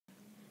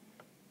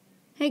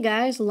Hey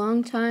guys,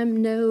 long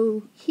time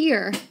no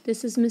here.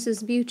 This is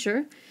Mrs.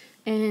 Butcher,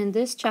 and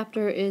this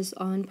chapter is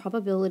on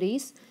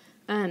probabilities.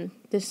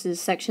 This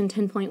is section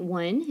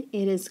 10.1.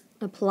 It is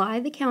apply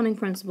the counting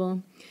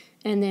principle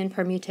and then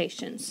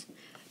permutations.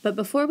 But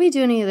before we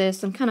do any of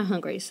this, I'm kind of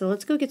hungry, so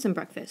let's go get some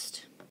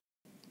breakfast.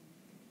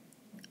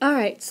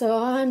 Alright,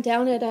 so I'm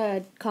down at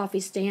a coffee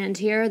stand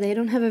here. They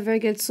don't have a very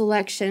good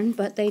selection,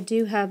 but they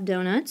do have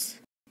donuts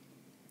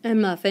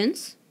and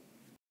muffins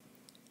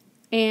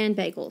and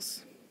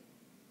bagels.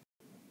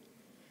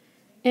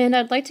 And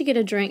I'd like to get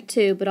a drink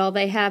too, but all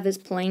they have is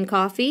plain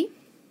coffee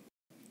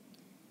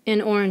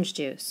and orange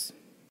juice.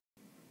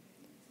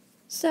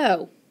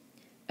 So,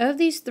 of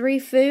these 3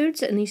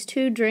 foods and these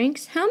 2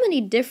 drinks, how many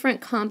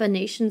different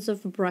combinations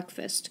of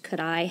breakfast could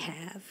I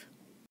have?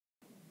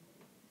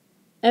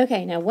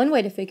 Okay, now one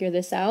way to figure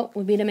this out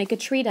would be to make a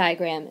tree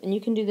diagram, and you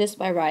can do this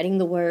by writing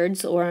the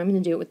words, or I'm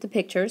going to do it with the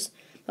pictures,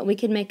 but we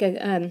could make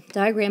a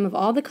diagram of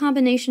all the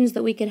combinations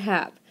that we could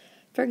have.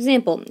 For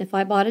example, if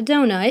I bought a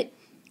donut,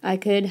 I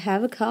could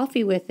have a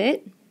coffee with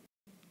it,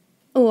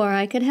 or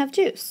I could have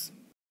juice.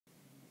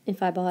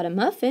 If I bought a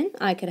muffin,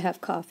 I could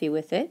have coffee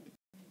with it,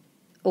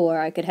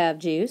 or I could have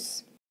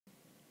juice,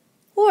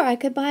 or I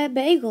could buy a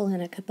bagel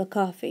and a cup of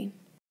coffee,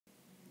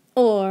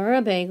 or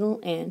a bagel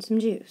and some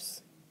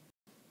juice.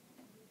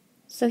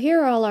 So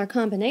here are all our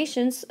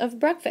combinations of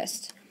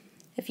breakfast.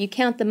 If you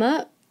count them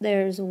up,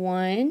 there's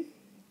 1,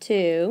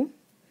 2,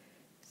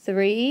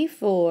 3,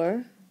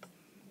 4,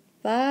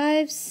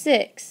 5,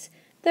 6.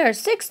 There are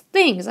 6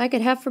 things I could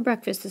have for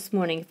breakfast this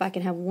morning if I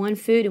can have 1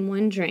 food and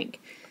 1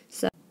 drink.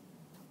 So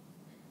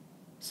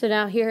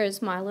now here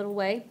is my little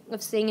way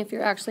of seeing if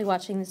you're actually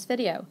watching this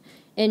video.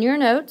 In your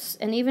notes,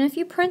 and even if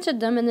you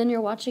printed them and then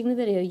you're watching the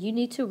video, you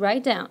need to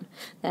write down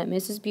that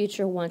Mrs.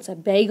 Butcher wants a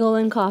bagel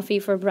and coffee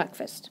for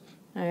breakfast.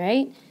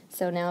 Alright?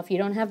 So now if you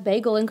don't have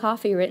bagel and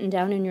coffee written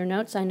down in your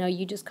notes, I know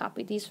you just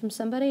copied these from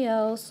somebody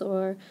else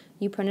or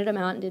you printed them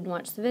out and didn't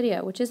watch the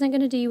video, which isn't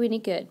going to do you any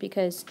good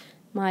because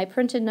my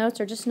printed notes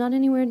are just not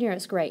anywhere near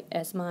as great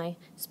as my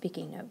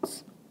speaking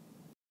notes.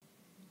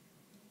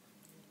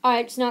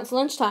 Alright, so now it's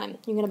lunchtime.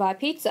 You're going to buy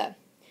pizza.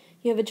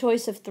 You have a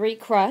choice of 3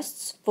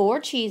 crusts, 4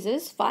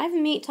 cheeses, 5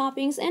 meat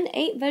toppings, and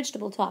 8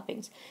 vegetable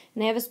toppings.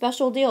 And they have a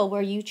special deal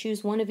where you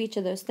choose one of each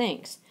of those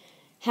things.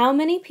 How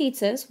many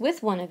pizzas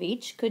with one of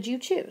each could you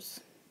choose?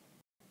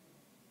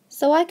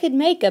 So I could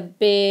make a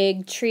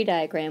big tree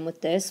diagram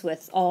with this,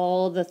 with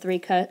all the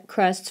 3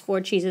 crusts, 4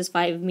 cheeses,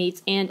 5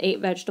 meats, and 8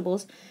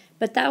 vegetables.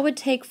 But that would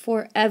take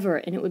forever,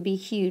 and it would be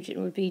huge. It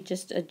would be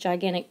just a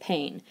gigantic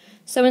pain.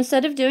 So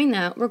instead of doing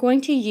that, we're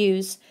going to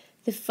use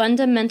the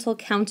fundamental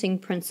counting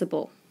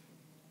principle.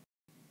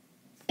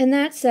 And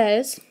that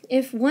says,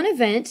 if one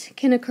event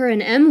can occur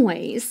in m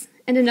ways,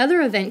 and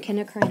another event can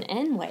occur in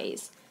n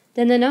ways,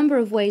 then the number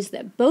of ways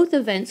that both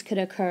events could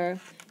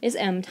occur is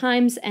m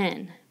times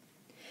n.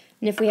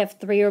 And if we have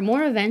 3 or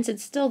more events,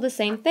 it's still the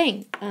same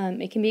thing.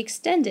 It can be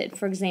extended.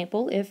 For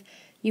example, if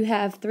you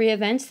have 3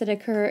 events that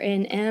occur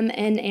in m,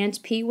 n, and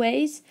p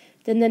ways,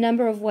 then the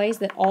number of ways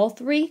that all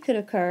 3 could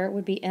occur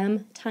would be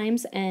m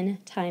times n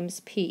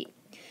times p.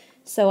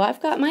 So I've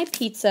got my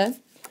pizza.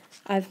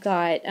 I've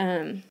got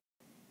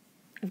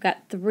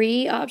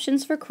 3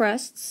 options for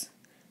crusts.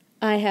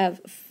 I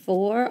have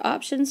 4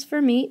 options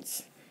for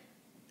meats.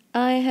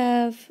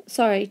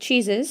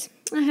 Cheeses.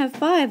 I have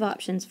 5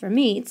 options for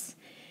meats.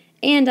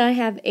 And I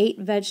have 8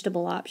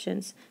 vegetable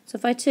options. So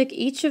if I took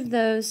each of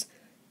those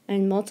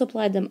and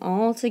multiplied them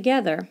all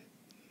together,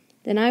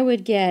 then I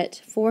would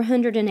get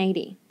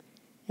 480.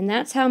 And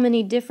that's how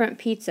many different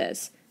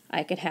pizzas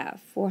I could have,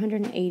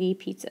 480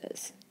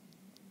 pizzas.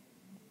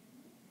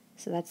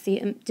 So that's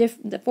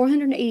the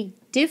 480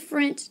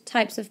 different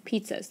types of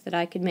pizzas that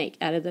I could make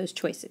out of those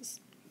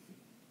choices.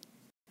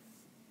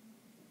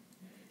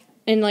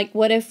 And like,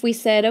 what if we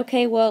said,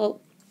 okay, well,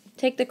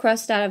 take the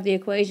crust out of the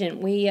equation.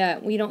 We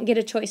don't get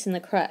a choice in the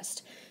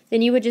crust.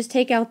 Then you would just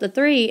take out the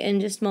 3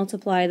 and just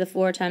multiply the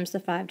 4 times the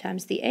 5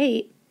 times the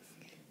 8.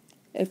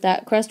 If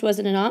that crust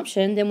wasn't an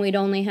option, then we'd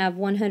only have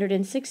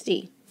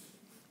 160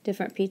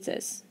 different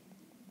pizzas.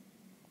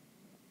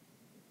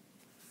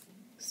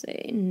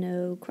 Say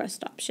no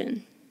crust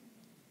option.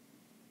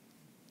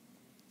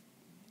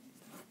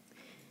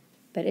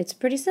 But it's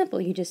pretty simple.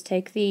 You just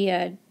take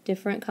the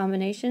different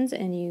combinations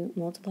and you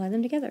multiply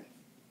them together.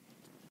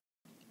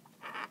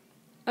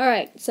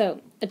 Alright,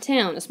 so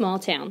a small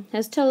town,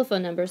 has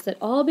telephone numbers that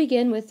all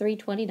begin with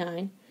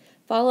 329,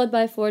 followed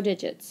by 4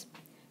 digits.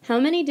 How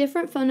many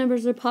different phone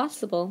numbers are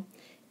possible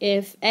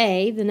if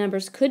A, the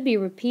numbers could be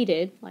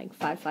repeated, like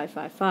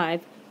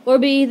 5555, or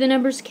B, the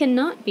numbers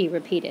cannot be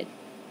repeated?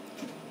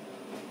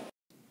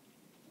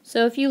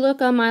 So if you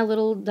look on my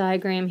little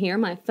diagram here,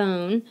 my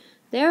phone,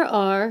 there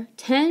are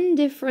 10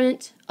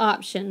 different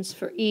options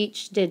for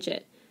each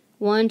digit.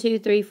 1, 2,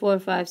 3, 4,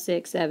 5,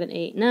 6, 7,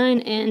 8, 9,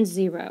 and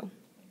 0.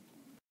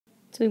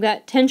 So we've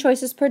got 10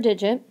 choices per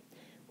digit.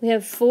 We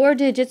have 4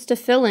 digits to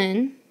fill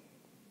in.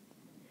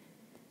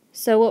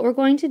 So what we're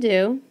going to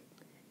do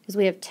is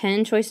we have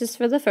 10 choices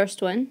for the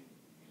first one,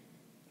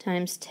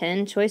 times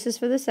 10 choices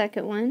for the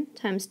second one,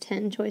 times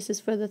 10 choices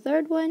for the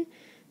third one,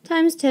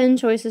 times 10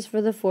 choices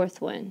for the fourth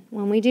one.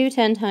 When we do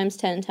 10 times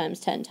 10 times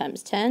 10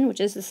 times 10,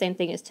 which is the same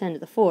thing as 10 to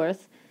the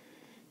fourth,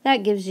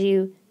 that gives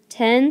you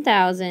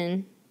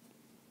 10,000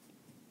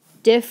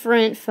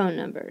 different phone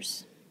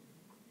numbers.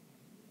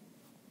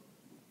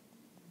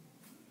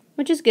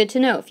 Which is good to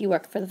know if you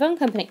work for the phone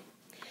company.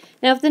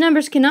 Now, if the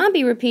numbers cannot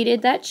be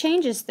repeated, that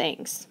changes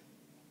things.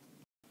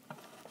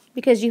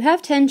 Because you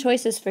have 10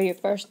 choices for your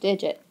first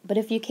digit, but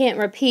if you can't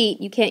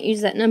repeat, you can't use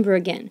that number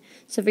again.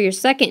 So for your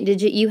second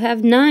digit, you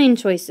have 9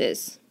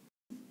 choices.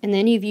 And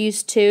then you've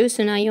used 2,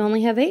 so now you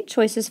only have 8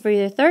 choices for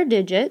your third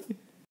digit.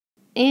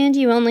 And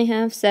you only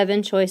have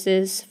 7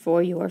 choices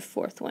for your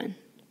fourth one.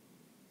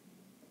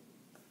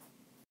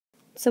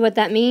 So what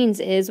that means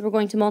is we're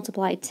going to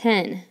multiply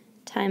 10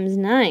 times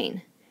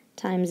 9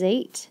 times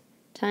 8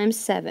 times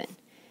 7.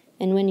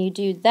 And when you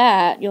do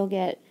that, you'll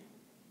get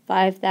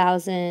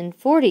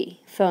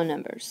 5,040 phone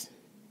numbers.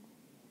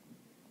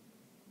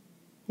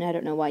 And I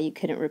don't know why you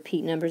couldn't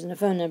repeat numbers in a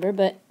phone number,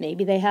 but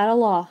maybe they had a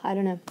law. I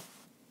don't know.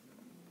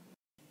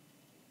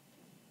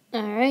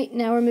 Alright,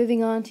 now we're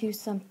moving on to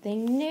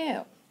something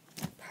new.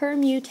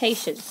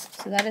 Permutations.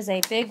 So that is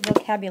a big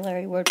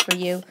vocabulary word for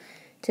you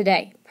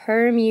today.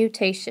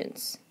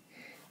 Permutations.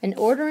 An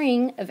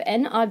ordering of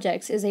n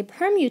objects is a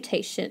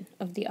permutation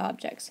of the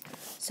objects.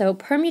 So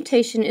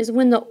permutation is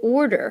when the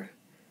order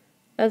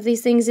of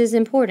these things is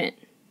important.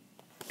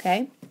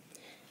 Okay?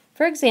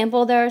 For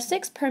example, there are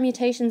 6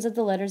 permutations of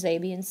the letters A,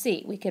 B, and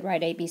C. We could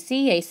write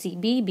ABC,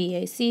 ACB,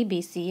 BAC,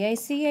 BCA,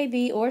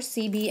 CAB, or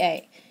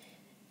CBA.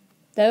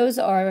 Those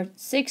are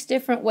 6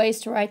 different ways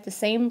to write the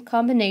same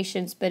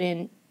combinations but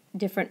in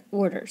different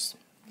orders.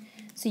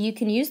 So you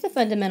can use the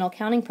fundamental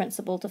counting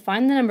principle to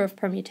find the number of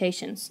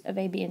permutations of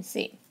A, B, and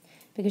C,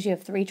 because you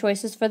have 3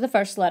 choices for the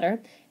first letter,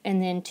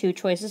 and then 2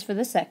 choices for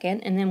the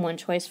second, and then 1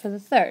 choice for the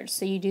third.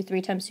 So you do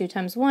 3 times 2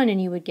 times 1,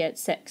 and you would get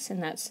 6,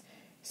 and that's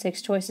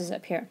 6 choices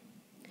up here.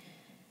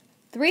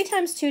 3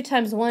 times 2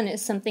 times 1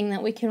 is something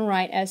that we can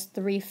write as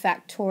 3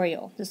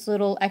 factorial. This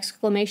little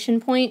exclamation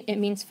point, it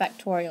means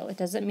factorial. It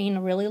doesn't mean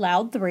a really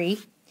loud 3.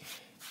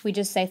 We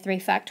just say 3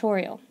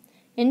 factorial.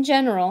 In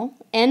general,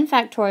 n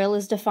factorial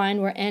is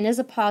defined where n is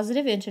a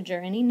positive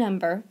integer, any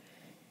number,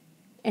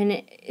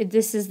 and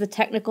this is the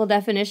technical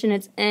definition.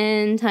 It's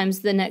n times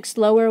the next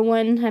lower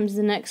one times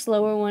the next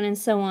lower one, and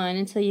so on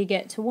until you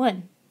get to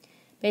 1.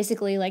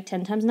 Basically like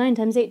 10 times 9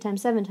 times 8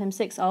 times 7 times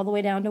 6 all the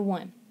way down to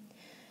 1.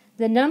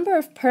 The number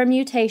of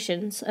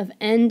permutations of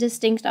n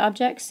distinct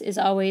objects is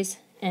always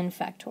n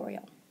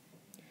factorial.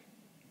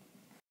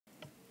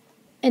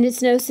 And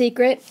it's no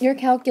secret, your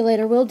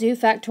calculator will do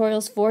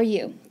factorials for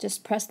you.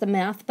 Just press the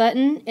math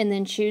button and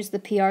then choose the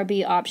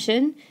PRB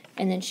option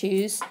and then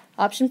choose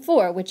option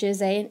 4, which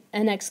is an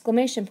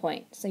exclamation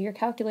point. So your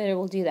calculator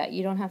will do that.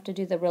 You don't have to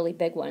do the really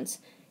big ones.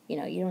 You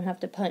know, you don't have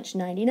to punch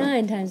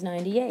 99 times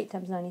 98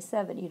 times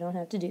 97. You don't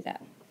have to do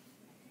that.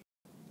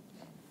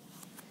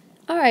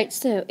 Alright,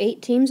 so 8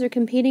 teams are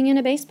competing in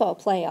a baseball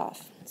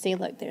playoff. See,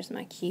 look, there's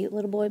my cute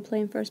little boy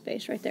playing first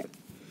base right there.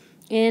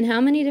 And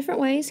how many different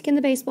ways can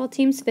the baseball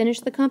teams finish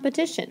the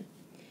competition?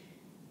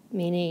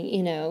 Meaning,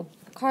 you know,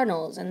 the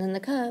Cardinals and then the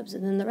Cubs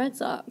and then the Red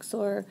Sox,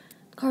 or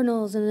the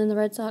Cardinals and then the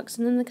Red Sox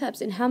and then the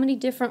Cubs. And how many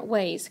different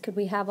ways could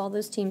we have all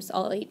those teams,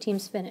 all 8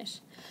 teams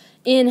finish?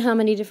 In how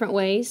many different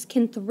ways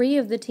can 3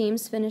 of the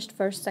teams finish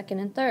first, second,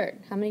 and third?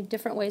 How many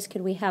different ways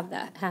could we have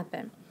that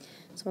happen?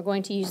 So we're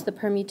going to use the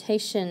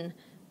permutation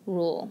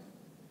rule.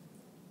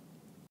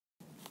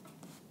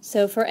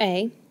 So for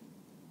A,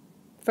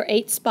 for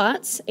 8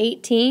 spots,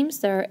 8 teams,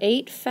 there are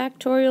 8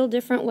 factorial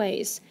different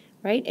ways,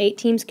 right? 8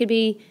 teams could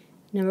be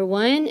number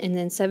 1, and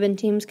then 7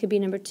 teams could be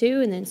number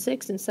 2, and then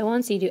 6, and so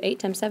on. So you do 8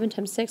 times 7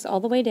 times 6 all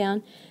the way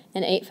down,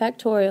 and 8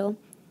 factorial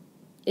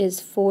is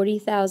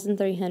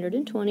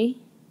 40,320.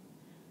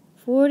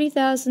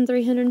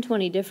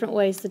 40,320 different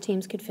ways the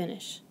teams could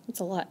finish.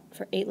 That's a lot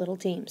for 8 little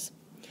teams.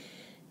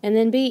 And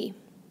then B,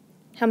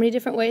 how many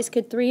different ways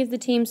could 3 of the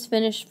teams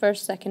finish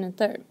first, second, and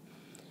third?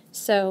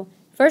 So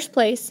first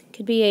place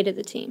could be 8 of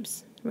the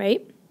teams,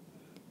 right?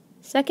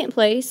 Second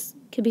place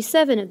could be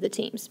 7 of the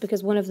teams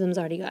because one of them's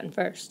already gotten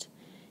first.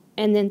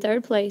 And then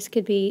third place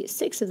could be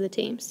 6 of the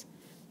teams.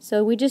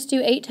 So we just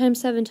do 8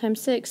 times 7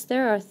 times 6.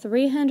 There are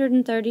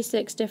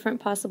 336 different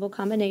possible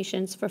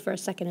combinations for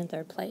first, second, and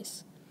third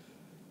place.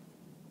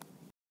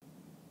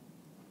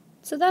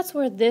 So that's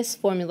where this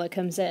formula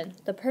comes in.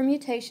 The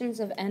permutations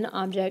of n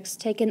objects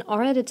taken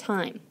r at a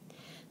time.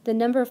 The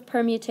number of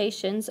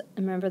permutations,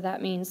 remember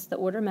that means the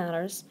order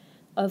matters,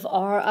 of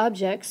r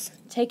objects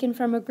taken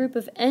from a group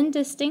of n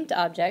distinct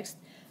objects.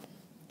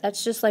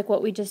 That's just like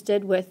what we just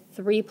did with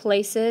 3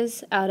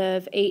 places out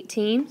of 8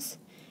 teams,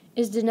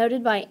 is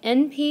denoted by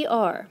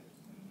NPR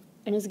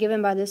and is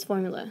given by this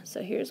formula.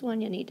 So here's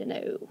one you need to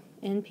know,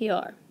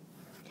 NPR.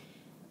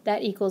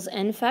 That equals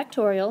n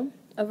factorial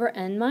over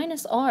n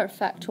minus r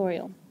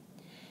factorial.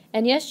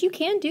 And yes, you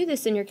can do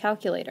this in your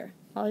calculator.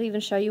 I'll even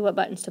show you what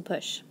buttons to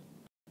push.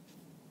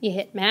 You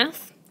hit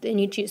Math, then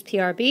you choose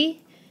PRB,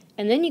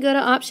 And then you go to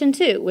option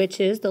 2, which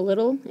is the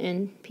little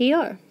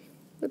NPR.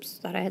 Oops,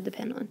 thought I had the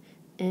pen on.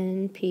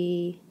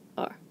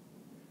 NPR.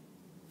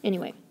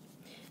 Anyway,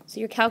 so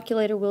your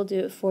calculator will do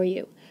it for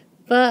you.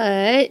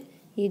 But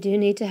you do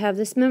need to have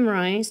this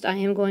memorized. I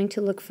am going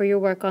to look for your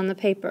work on the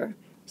paper.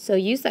 So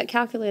use that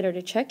calculator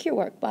to check your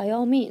work by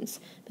all means.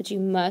 But you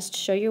must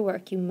show your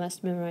work. You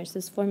must memorize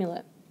this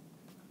formula.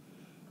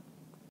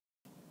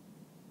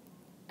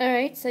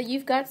 Alright, so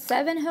you've got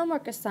 7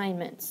 homework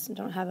assignments. I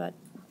don't have a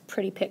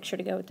pretty picture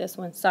to go with this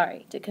one.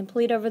 Sorry. To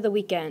complete over the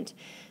weekend.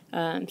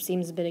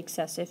 Seems a bit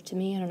excessive to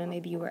me. I don't know,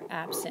 maybe you were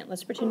absent.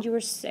 Let's pretend you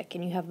were sick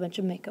and you have a bunch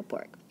of makeup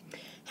work.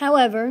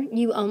 However,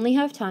 you only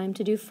have time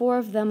to do 4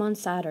 of them on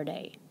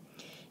Saturday.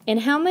 In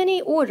how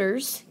many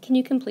orders can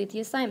you complete the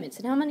assignments?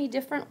 In how many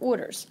different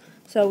orders?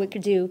 So we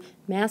could do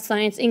math,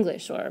 science,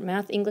 English, or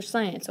math, English,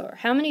 science, or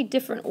how many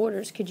different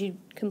orders could you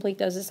complete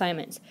those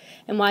assignments?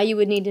 And why you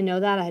would need to know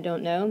that, I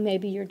don't know.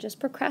 Maybe you're just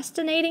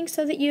procrastinating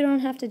so that you don't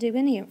have to do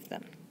any of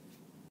them.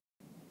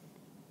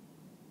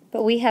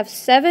 But we have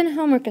 7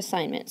 homework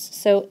assignments,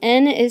 so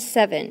N is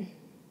 7.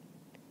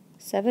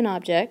 7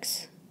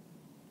 objects.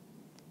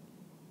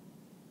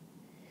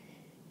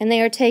 And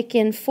they are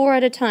taken 4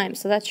 at a time,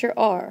 so that's your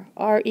R.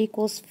 R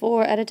equals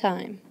 4 at a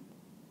time.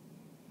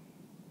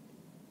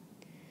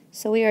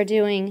 So we are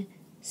doing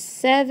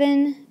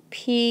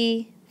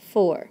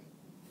 7P4.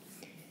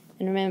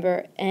 And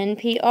remember,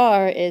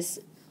 NPR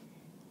is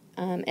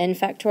N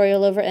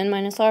factorial over N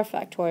minus R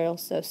factorial,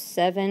 so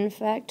 7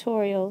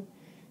 factorial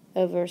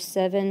over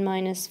 7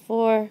 minus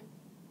 4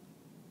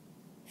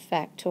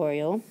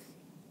 factorial,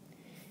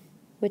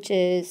 which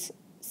is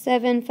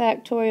 7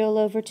 factorial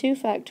over 2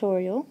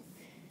 factorial,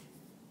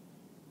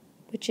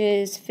 which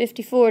is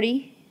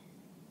 5040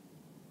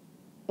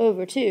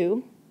 over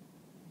 2.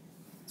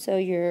 So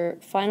your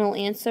final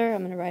answer, I'm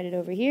going to write it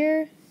over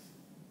here,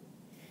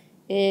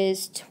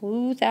 is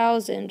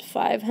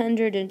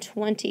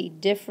 2,520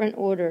 different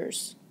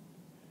orders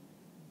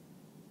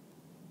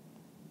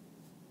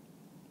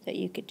that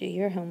you could do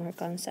your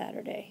homework on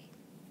Saturday.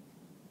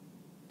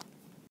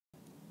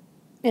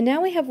 And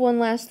now we have one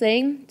last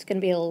thing. It's going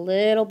to be a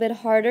little bit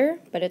harder,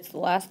 but it's the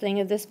last thing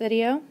of this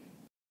video.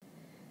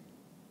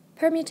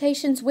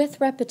 Permutations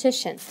with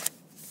repetition.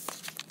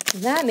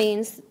 That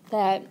means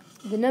that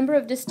the number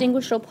of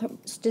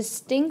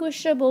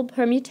distinguishable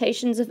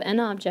permutations of n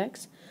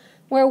objects,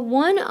 where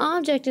one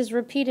object is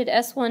repeated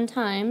s1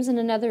 times and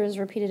another is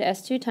repeated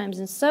s2 times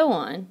and so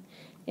on,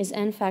 is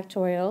n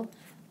factorial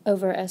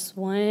over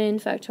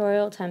s1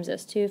 factorial times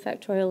s2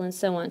 factorial and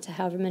so on to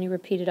however many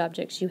repeated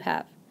objects you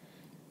have.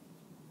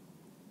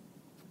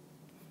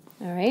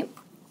 Alright,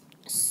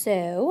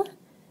 so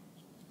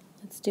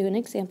let's do an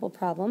example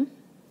problem.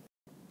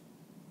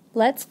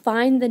 Let's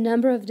find the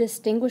number of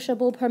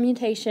distinguishable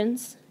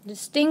permutations.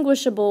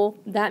 Distinguishable,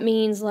 that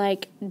means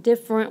like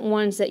different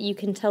ones that you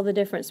can tell the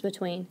difference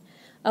between,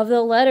 of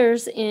the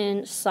letters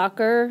in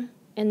soccer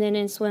and then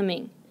in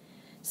swimming.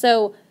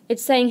 So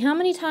it's saying how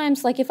many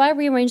times, like if I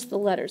rearrange the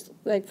letters,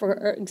 like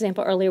for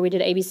example earlier we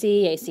did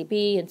ABC,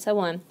 ACB, and so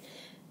on,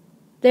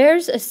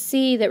 there's a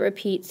C that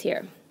repeats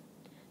here.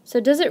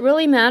 So does it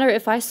really matter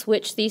if I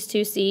switch these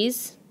two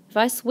C's? If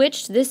I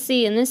switched this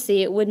C and this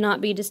C, it would not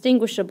be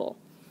distinguishable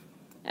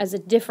as a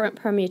different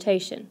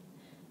permutation.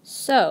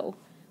 So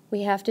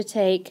we have to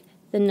take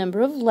the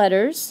number of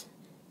letters,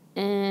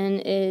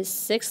 and is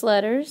 6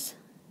 letters,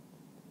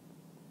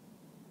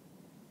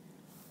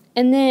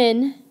 and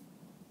then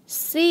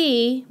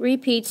C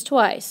repeats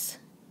twice.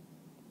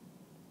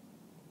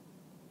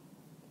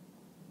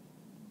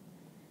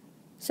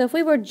 So if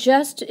we were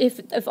just,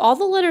 if all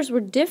the letters were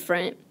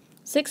different,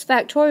 6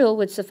 factorial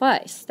would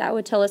suffice. That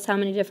would tell us how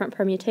many different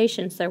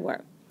permutations there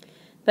were.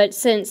 But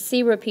since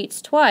C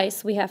repeats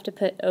twice, we have to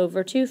put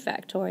over 2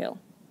 factorial.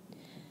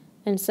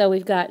 And so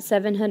we've got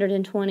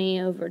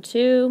 720 over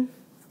 2.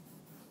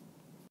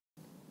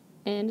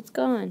 And it's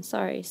gone.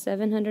 Sorry,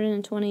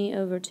 720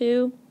 over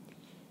 2,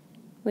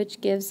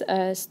 which gives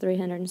us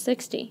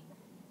 360.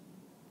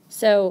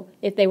 So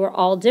if they were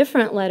all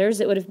different letters,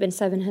 it would have been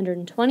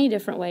 720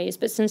 different ways.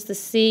 But since the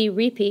C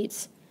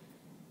repeats,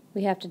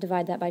 we have to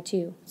divide that by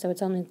 2. So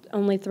it's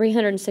only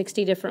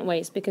 360 different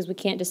ways because we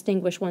can't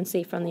distinguish one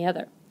C from the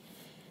other.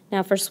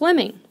 Now for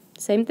swimming,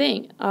 same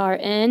thing. Our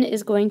N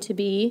is going to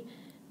be,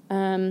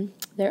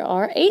 there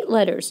are 8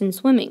 letters in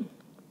swimming.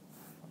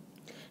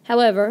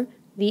 However,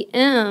 the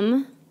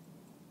M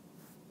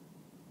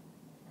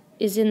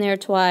is in there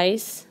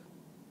twice.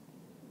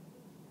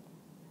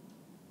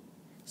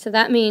 So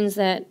that means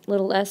that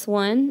little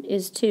s1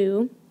 is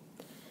 2.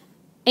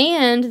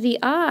 And the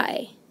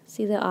I,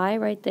 see the I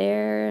right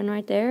there and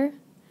right there?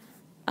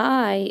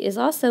 I is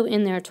also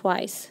in there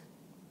twice.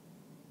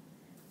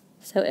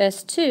 So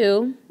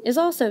S2 is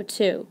also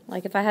 2.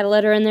 Like if I had a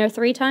letter in there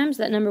 3 times,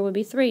 that number would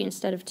be 3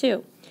 instead of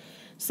 2.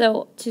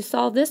 So to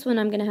solve this one,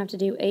 I'm going to have to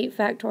do 8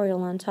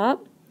 factorial on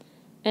top.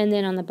 And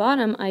then on the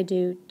bottom, I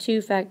do 2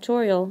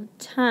 factorial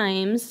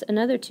times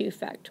another 2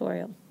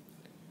 factorial.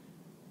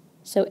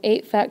 So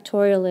 8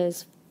 factorial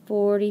is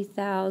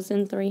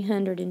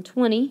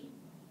 40,320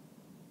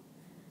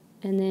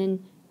 And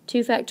then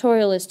 2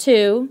 factorial is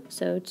 2,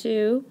 so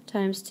 2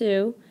 times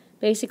 2.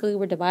 Basically,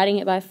 we're dividing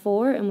it by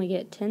 4, and we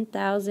get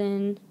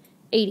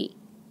 10,080.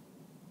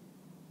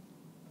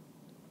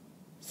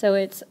 So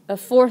it's a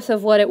fourth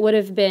of what it would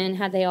have been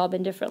had they all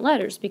been different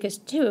letters, because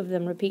 2 of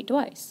them repeat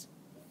twice.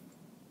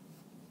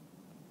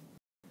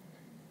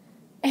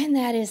 And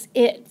that is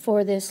it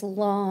for this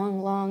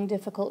long,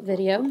 difficult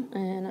video.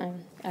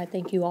 And I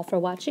thank you all for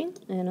watching,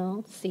 and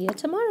I'll see you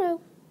tomorrow.